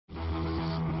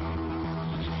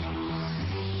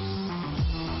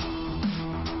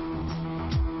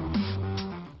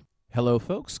Hello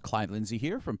folks, Clyde Lindsay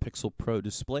here from Pixel Pro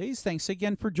Displays. Thanks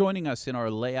again for joining us in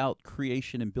our layout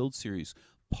creation and build series,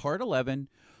 part 11.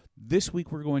 This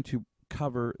week we're going to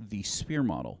cover the sphere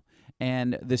model.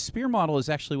 And the sphere model is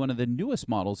actually one of the newest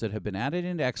models that have been added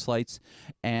into xLights,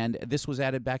 and this was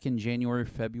added back in January,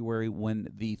 February when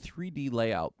the 3D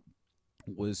layout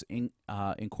was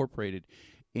incorporated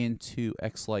into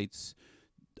xLights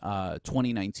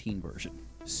 2019 version.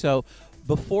 So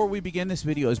before we begin, this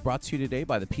video is brought to you today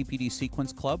by the PPD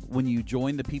Sequence Club. When you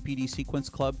join the PPD Sequence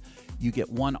Club, you get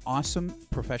one awesome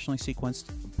professionally sequenced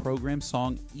program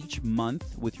song each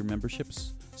month with your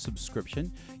membership's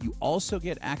subscription. You also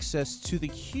get access to the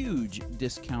huge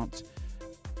discount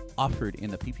offered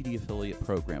in the PPD affiliate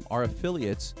program. Our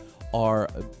affiliates are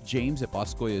James at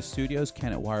Boscoya Studios,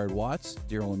 Ken at Wired Watts,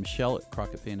 Daryl and Michelle at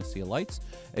Crockett Fantasy Lights,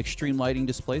 Extreme Lighting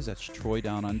Displays, that's Troy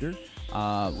down under.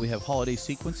 We have Holiday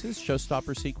Sequences,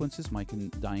 Showstopper Sequences, Mike and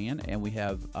Diane, and we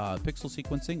have Pixel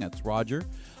Sequencing, that's Roger.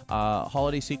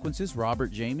 Holiday Sequences,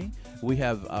 Robert, Jamie. We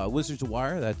have Wizards of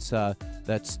Wire,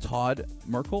 that's Todd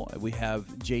Merkel. We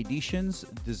have Jay Deschen's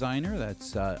designer,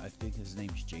 that's I think his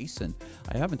name's Jason.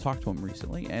 I haven't talked to him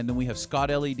recently. And then we have Scott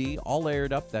LED, all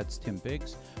layered up, that's Tim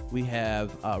Biggs. We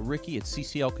have Ricky at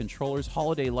CCL Controllers,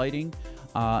 Holiday Lighting,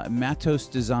 Matos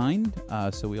Design,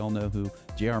 so we all know who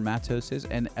JR Matos is,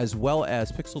 and as well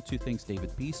as Pixel 2 Things,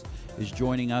 David Peace is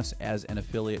joining us as an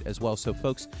affiliate as well. So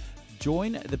folks,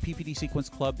 join the PPD Sequence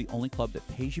Club, the only club that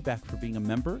pays you back for being a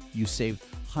member. You save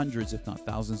hundreds, if not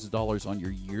thousands of dollars on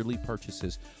your yearly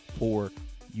purchases for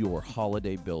your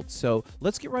holiday build. So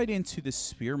let's get right into the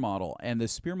sphere model. And the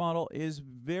sphere model is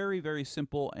very, very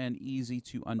simple and easy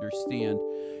to understand.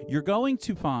 You're going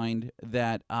to find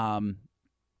that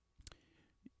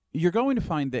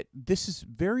this is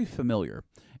very familiar.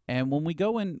 And when we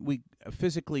go in, we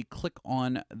physically click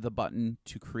on the button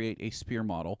to create a sphere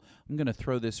model. I'm going to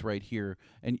throw this right here,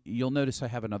 and you'll notice I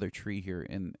have another tree here,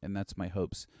 and that's my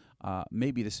hopes.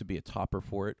 Maybe this would be a topper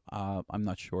for it. I'm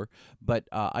not sure. But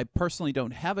I personally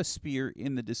don't have a sphere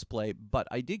in the display, but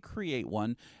I did create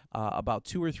one about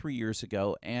 2 or 3 years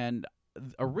ago, and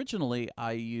originally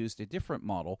I used a different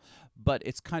model, but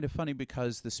it's kind of funny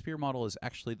because the sphere model is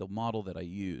actually the model that I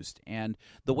used. And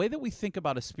the way that we think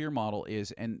about a sphere model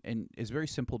is, and is very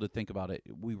simple to think about it.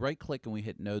 We right click and we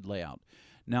hit node layout.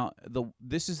 Now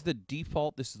this is the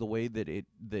default. This is the way that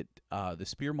the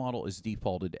sphere model is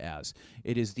defaulted as.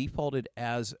 It is defaulted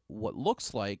as what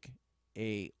looks like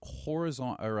a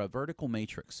horizontal or a vertical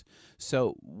matrix.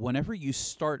 So whenever you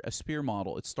start a sphere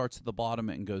model, it starts at the bottom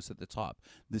and goes at the top.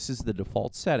 This is the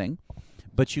default setting,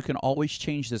 but you can always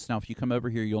change this. Now if you come over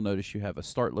here, you'll notice you have a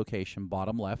start location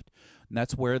bottom left, and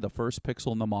that's where the first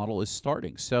pixel in the model is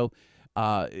starting. So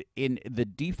in the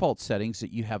default settings,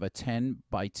 that you have a 10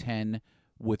 by 10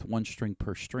 with 1 string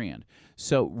per strand.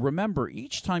 So remember,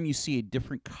 each time you see a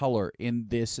different color in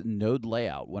this node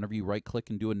layout, whenever you right click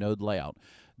and do a node layout,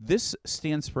 this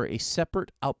stands for a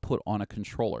separate output on a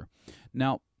controller.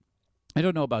 Now, I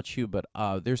don't know about you, but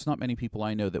there's not many people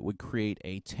I know that would create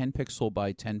a 10 pixel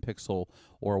by 10 pixel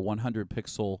or a 100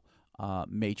 pixel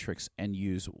matrix and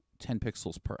use 10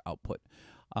 pixels per output.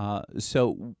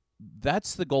 So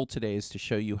that's the goal today, is to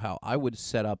show you how I would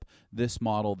set up this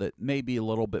model that may be a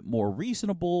little bit more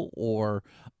reasonable, or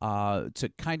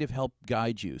to kind of help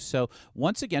guide you. So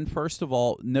once again, first of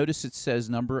all, notice it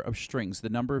says number of strings. The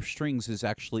number of strings is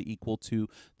actually equal to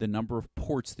the number of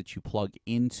ports that you plug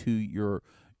into your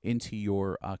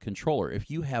controller.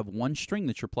 If you have 1 string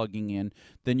that you're plugging in,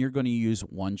 then you're going to use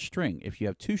 1 string. If you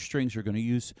have 2 strings, you're going to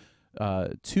use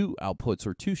 2 outputs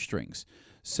or 2 strings.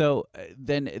 So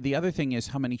then the other thing is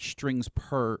how many strings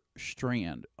per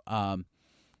strand,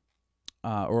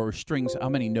 or strings, how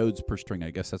many nodes per string.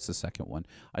 I guess that's the second one.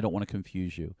 I don't want to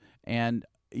confuse you. And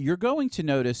you're going to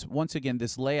notice, once again,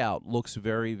 this layout looks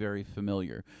very, very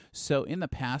familiar. So in the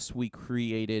past, we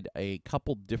created a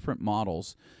couple different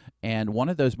models, and one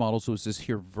of those models was this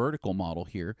here vertical model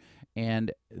here.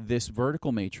 And this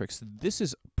vertical matrix, this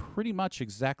is pretty much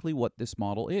exactly what this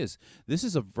model is. This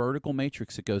is a vertical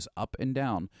matrix that goes up and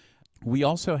down. We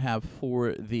also have,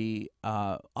 for the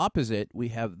opposite, we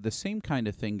have the same kind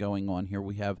of thing going on here.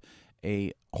 We have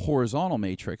a horizontal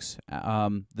matrix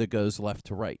that goes left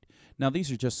to right. Now,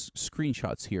 these are just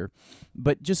screenshots here,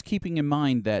 but just keeping in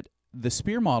mind that the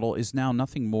sphere model is now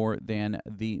nothing more than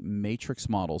the matrix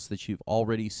models that you've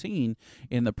already seen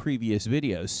in the previous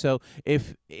videos. So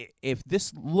if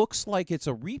this looks like it's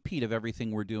a repeat of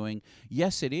everything we're doing,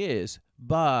 yes, it is,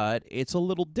 but it's a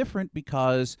little different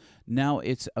because now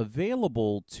it's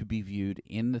available to be viewed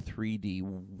in the 3D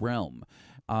realm.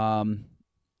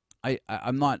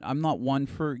 I'm not one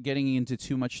for getting into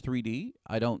too much 3D.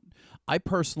 I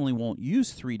personally won't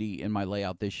use 3D in my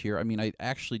layout this year. I mean, I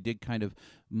actually did kind of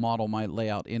model my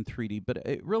layout in 3D, but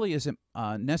it really isn't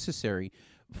necessary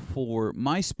for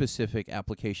my specific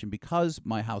application because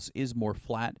my house is more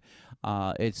flat.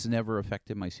 It's never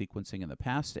affected my sequencing in the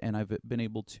past, and I've been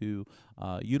able to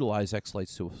utilize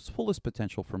xLights to its fullest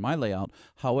potential for my layout.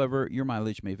 However, your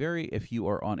mileage may vary if you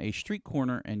are on a street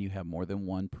corner and you have more than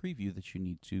one preview that you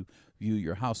need to view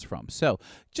your house from. So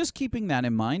just keeping that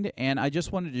in mind, and I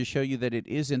just wanted to show you that it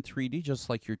is in 3D, just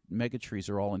like your mega trees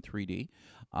are all in 3D.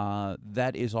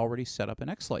 That is already set up in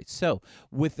xLights. So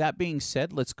with that being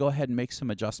said, let's go ahead and make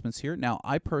some adjustments here. Now,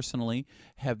 I personally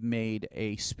have made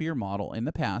a sphere model in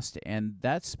the past, and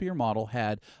that sphere model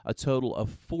had a total of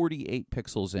 48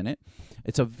 pixels in it.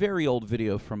 It's a very old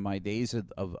video from my days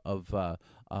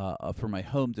for my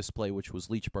home display, which was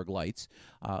xLights.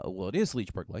 Well, it is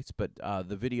xLights, but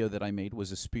the video that I made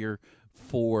was a sphere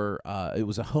for, it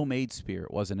was a homemade sphere.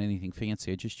 It wasn't anything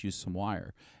fancy. I just used some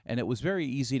wire. And it was very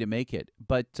easy to make it.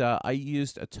 But I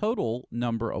used a total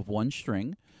number of one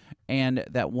string, and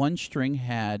that one string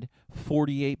had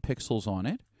 48 pixels on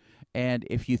it. And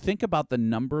if you think about the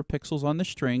number of pixels on the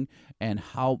string and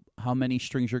how many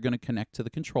strings you're going to connect to the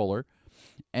controller,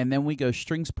 and then we go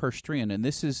strings per string, and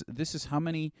this is how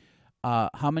many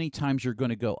times you're going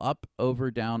to go up,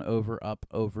 over, down, over, up,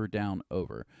 over, down,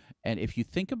 over. And if you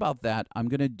think about that, I'm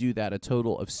going to do that a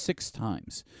total of 6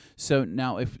 times. So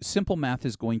now if simple math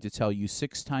is going to tell you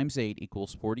 6 times 8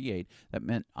 equals 48, that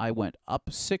meant I went up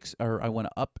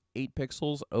 8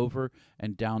 pixels, over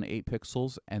and down 8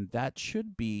 pixels, and that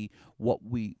should be what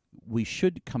we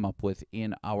should come up with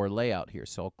in our layout here.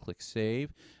 So I'll click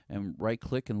Save and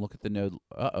right-click and look at the node.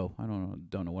 Uh-oh, I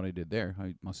don't know what I did there.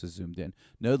 I must have zoomed in.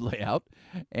 Node layout,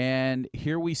 and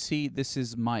here we see this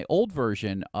is my old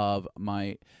version of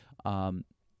my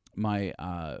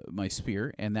my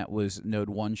sphere, and that was node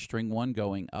 1 string 1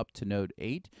 going up to node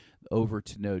 8, over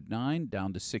to node 9,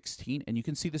 down to 16, and you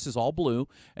can see this is all blue,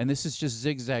 and this is just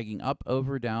zigzagging up,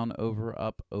 over, down, over,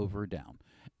 up, over, down,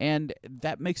 and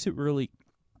that makes it really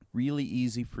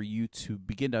easy for you to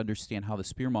begin to understand how the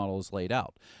sphere model is laid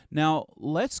out. Now,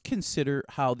 let's consider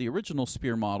how the original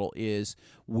sphere model is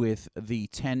with the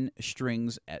 10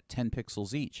 strings at 10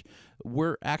 pixels each.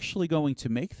 We're actually going to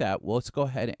make that, well, let's go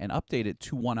ahead and update it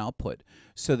to 1 output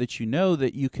so that you know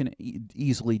that you can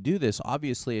easily do this.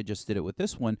 Obviously, I just did it with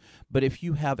this one, but if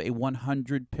you have a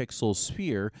 100 pixel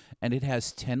sphere and it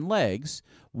has 10 legs,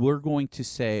 we're going to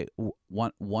say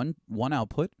one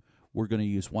output. We're going to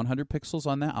use 100 pixels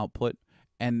on that output,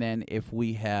 and then if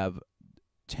we have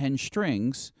 10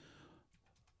 strings,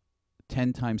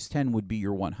 10 times 10 would be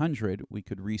your 100. We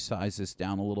could resize this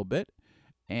down a little bit,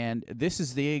 and this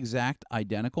is the exact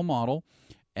identical model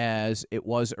as it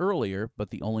was earlier, but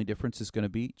the only difference is going to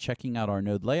be checking out our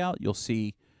node layout. You'll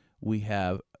see we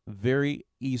have very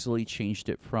easily changed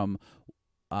it from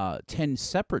 10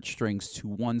 separate strings to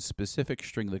one specific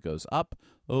string that goes up,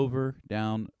 over,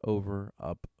 down, over,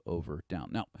 up, over, down.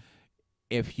 Now,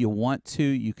 if you want to,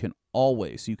 you can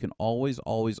always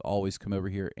come over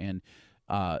here and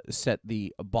set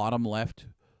the bottom left,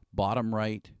 bottom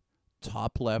right,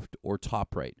 top left, or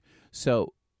top right.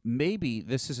 So maybe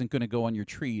this isn't going to go on your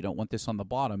tree. You don't want this on the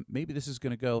bottom. Maybe this is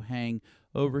going to go hang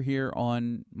over here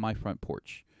on my front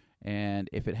porch. And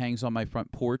if it hangs on my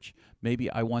front porch, maybe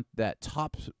I want that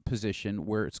top position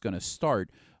where it's going to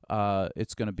start.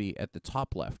 It's going to be at the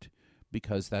top left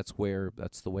because that's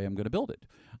the way I'm going to build it.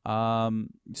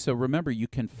 So remember, you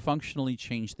can functionally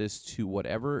change this to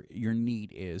whatever your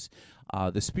need is.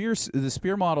 The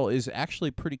sphere model is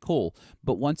actually pretty cool,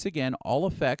 but once again, all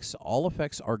effects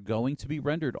are going to be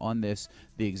rendered on this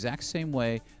the exact same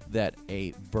way that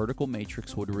a vertical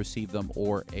matrix would receive them,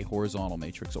 or a horizontal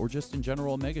matrix, or just in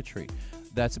general a megatree.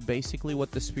 That's basically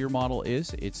what the sphere model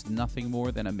is. It's nothing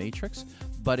more than a matrix,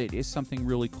 but it is something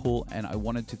really cool, and I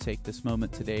wanted to take this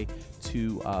moment today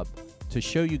to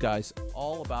show you guys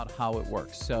all about how it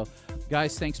works. So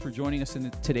guys, thanks for joining us in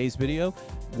today's video.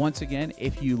 Once again,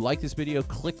 if you like this video,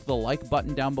 click the like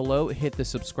button down below, hit the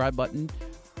subscribe button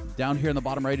down here in the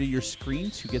bottom right of your screen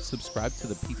to get subscribed to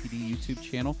the PPD YouTube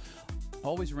channel.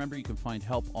 Always remember, you can find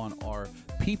help on our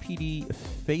PPD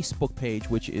Facebook page,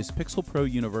 which is Pixel Pro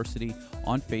University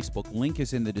on Facebook. Link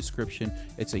is in the description.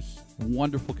 It's a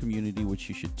wonderful community which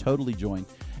you should totally join.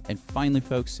 And finally,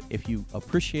 folks, if you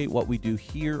appreciate what we do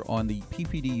here on the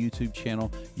PPD YouTube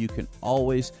channel, you can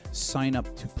always sign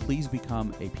up to please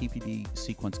become a PPD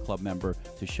Sequence Club member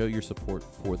to show your support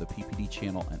for the PPD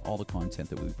channel and all the content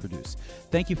that we produce.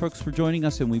 Thank you, folks, for joining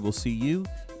us, and we will see you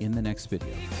in the next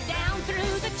video. Down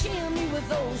through the chimney with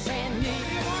those and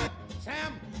me.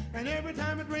 And every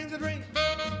time it rains, it rains.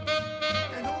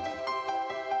 And don't